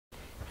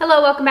Hello,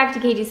 welcome back to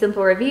KG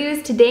Simple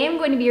Reviews. Today I'm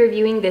going to be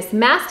reviewing this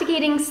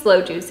Masticating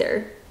Slow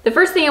Juicer. The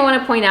first thing I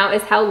want to point out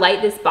is how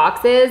light this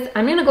box is.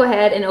 I'm going to go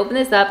ahead and open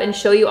this up and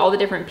show you all the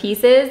different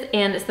pieces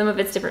and some of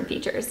its different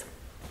features.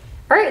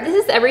 Alright, this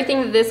is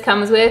everything that this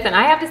comes with, and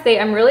I have to say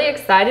I'm really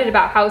excited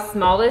about how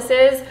small this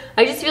is.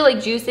 I just feel like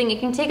juicing,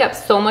 it can take up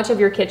so much of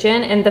your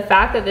kitchen, and the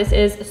fact that this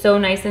is so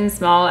nice and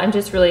small, I'm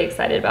just really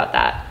excited about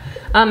that.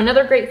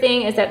 Another great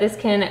thing is that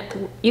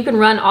you can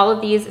run all of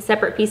these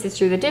separate pieces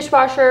through the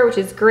dishwasher, which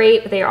is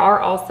great, but they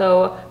are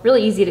also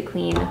really easy to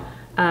clean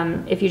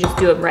if you just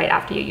do them right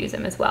after you use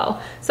them as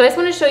well. So I just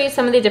want to show you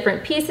some of the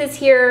different pieces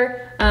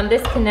here.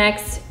 This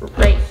connects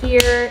right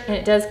here, and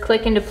it does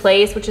click into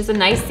place, which is a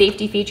nice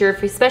safety feature,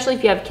 especially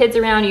if you have kids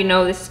around. You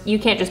know this, you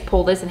can't just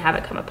pull this and have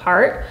it come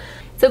apart.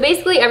 So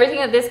basically everything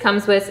that this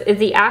comes with is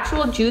the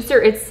actual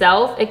juicer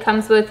itself. It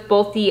comes with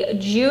both the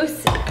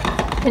juice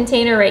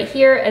container right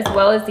here as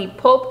well as the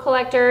pulp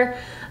collector.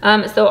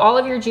 So all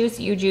of your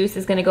juice you juice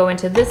is going to go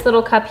into this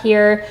little cup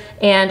here,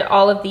 and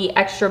all of the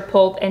extra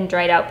pulp and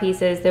dried out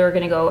pieces, they're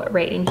going to go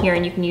right in here,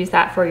 and you can use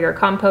that for your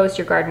compost,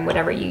 your garden,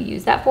 whatever you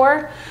use that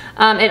for.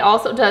 It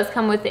also does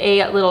come with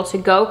a little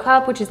to-go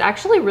cup, which is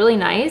actually really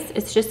nice.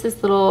 It's just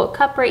this little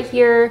cup right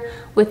here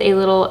with a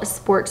little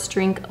sports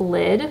drink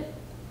lid.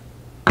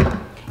 And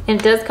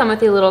it does come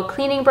with a little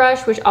cleaning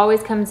brush, which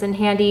always comes in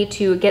handy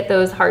to get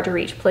those hard to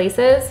reach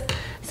places.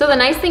 So the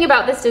nice thing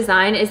about this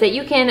design is that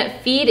you can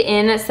feed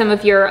in some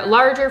of your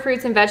larger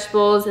fruits and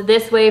vegetables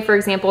this way. For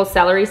example,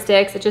 celery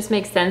sticks, it just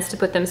makes sense to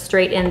put them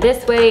straight in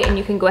this way, and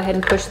you can go ahead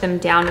and push them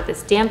down with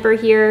this damper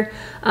here.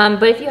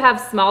 But if you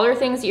have smaller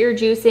things that you're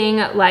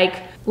juicing,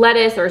 like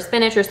lettuce or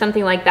spinach or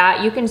something like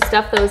that, you can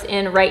stuff those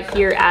in right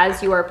here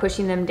as you are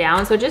pushing them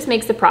down. So it just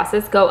makes the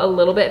process go a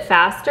little bit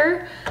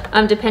faster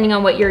depending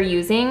on what you're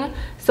using.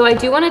 So I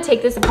do want to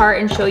take this apart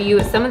and show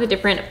you some of the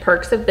different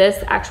perks of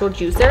this actual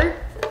juicer.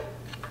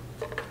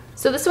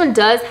 So this one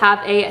does have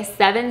a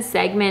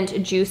 7-segment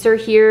juicer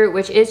here,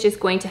 which is just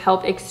going to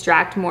help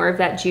extract more of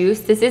that juice.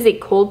 This is a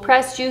cold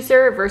press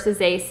juicer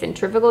versus a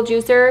centrifugal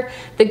juicer.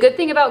 The good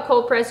thing about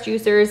cold press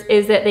juicers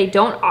is that they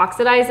don't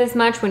oxidize as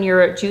much when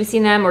you're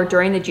juicing them or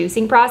during the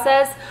juicing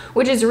process,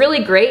 which is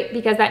really great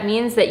because that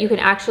means that you can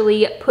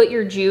actually put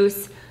your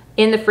juice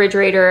in the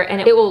refrigerator and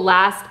it will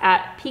last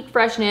at peak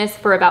freshness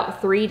for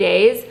about 3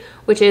 days,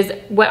 which is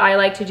what I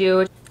like to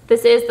do.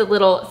 This is the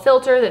little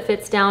filter that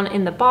fits down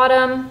in the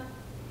bottom.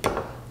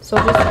 So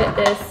I'll just fit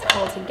this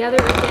all together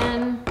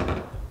again.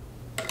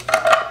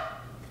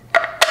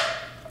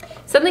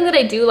 Something that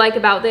I do like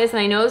about this, and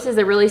I know this is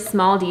a really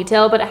small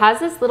detail, but it has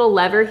this little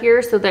lever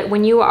here so that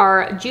when you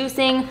are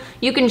juicing,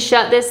 you can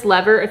shut this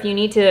lever if you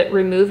need to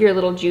remove your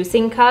little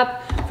juicing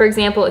cup. For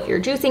example, if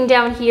you're juicing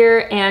down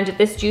here and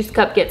this juice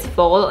cup gets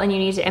full and you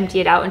need to empty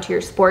it out into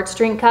your sports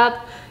drink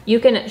cup, you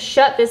can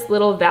shut this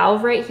little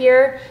valve right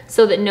here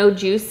so that no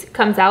juice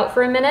comes out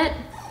for a minute.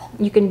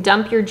 You can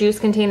dump your juice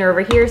container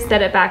over here,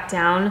 set it back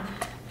down,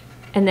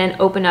 and then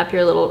open up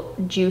your little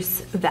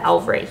juice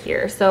valve right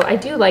here. So I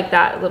do like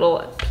that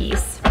little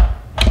piece.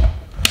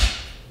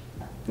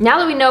 Now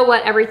that we know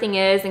what everything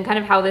is and kind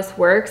of how this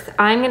works,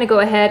 I'm gonna go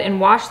ahead and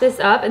wash this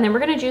up, and then we're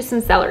gonna juice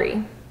some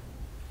celery.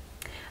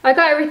 I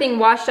got everything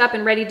washed up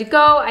and ready to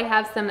go. I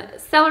have some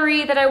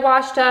celery that I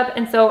washed up,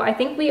 and so I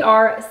think we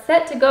are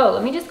set to go.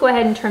 Let me just go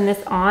ahead and turn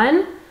this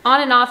on. On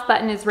and off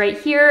button is right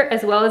here,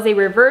 as well as a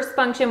reverse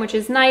function, which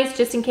is nice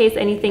just in case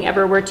anything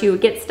ever were to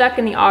get stuck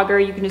in the auger.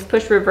 You can just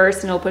push reverse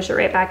and it'll push it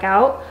right back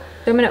out.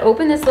 So I'm gonna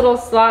open this little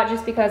slot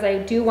just because I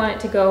do want it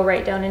to go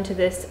right down into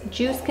this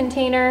juice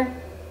container.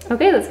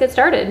 Okay, let's get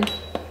started.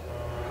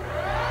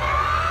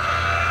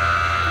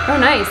 Oh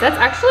nice, that's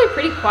actually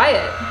pretty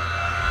quiet.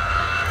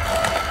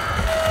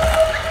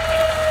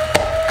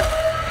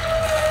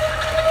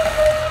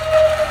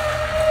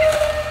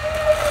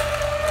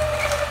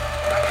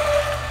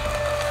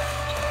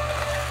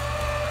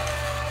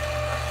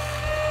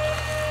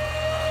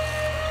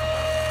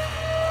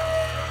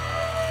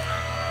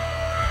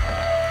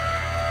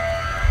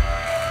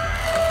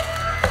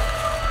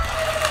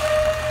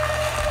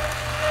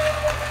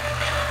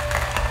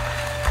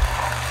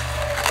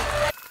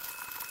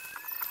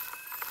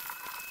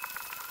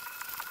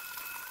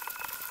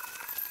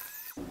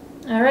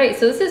 All right,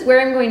 so this is where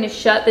I'm going to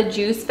shut the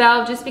juice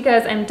valve just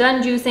because I'm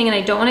done juicing and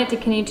I don't want it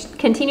to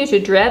continue to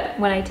drip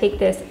when I take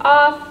this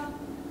off.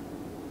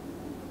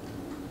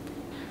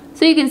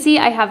 So you can see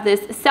I have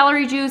this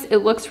celery juice. It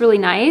looks really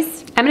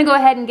nice. I'm gonna go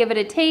ahead and give it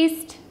a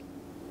taste.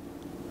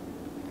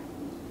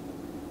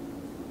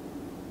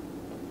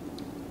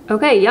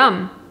 Okay,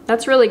 yum.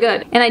 That's really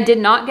good. And I did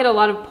not get a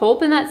lot of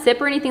pulp in that sip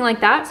or anything like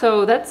that,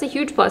 so that's a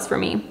huge plus for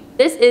me.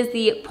 This is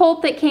the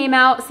pulp that came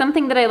out.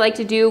 Something that I like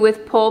to do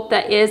with pulp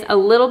that is a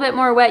little bit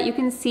more wet. You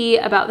can see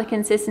about the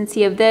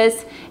consistency of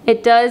this.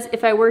 It does,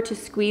 if I were to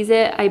squeeze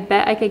it, I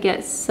bet I could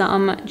get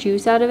some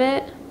juice out of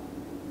it.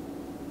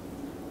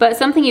 But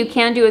something you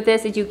can do with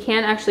this is you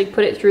can actually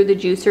put it through the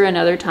juicer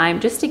another time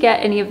just to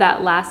get any of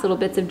that last little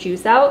bits of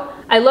juice out.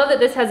 I love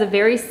that this has a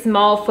very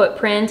small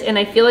footprint and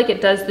I feel like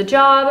it does the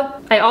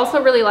job. I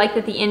also really like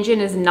that the engine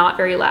is not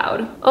very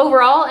loud.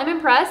 Overall, I'm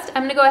impressed.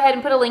 I'm gonna go ahead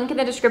and put a link in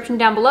the description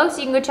down below so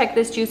you can go check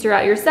this juicer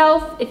out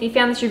yourself. If you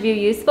found this review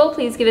useful,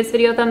 please give this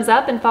video a thumbs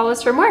up and follow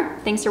us for more.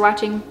 Thanks for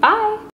watching. Bye.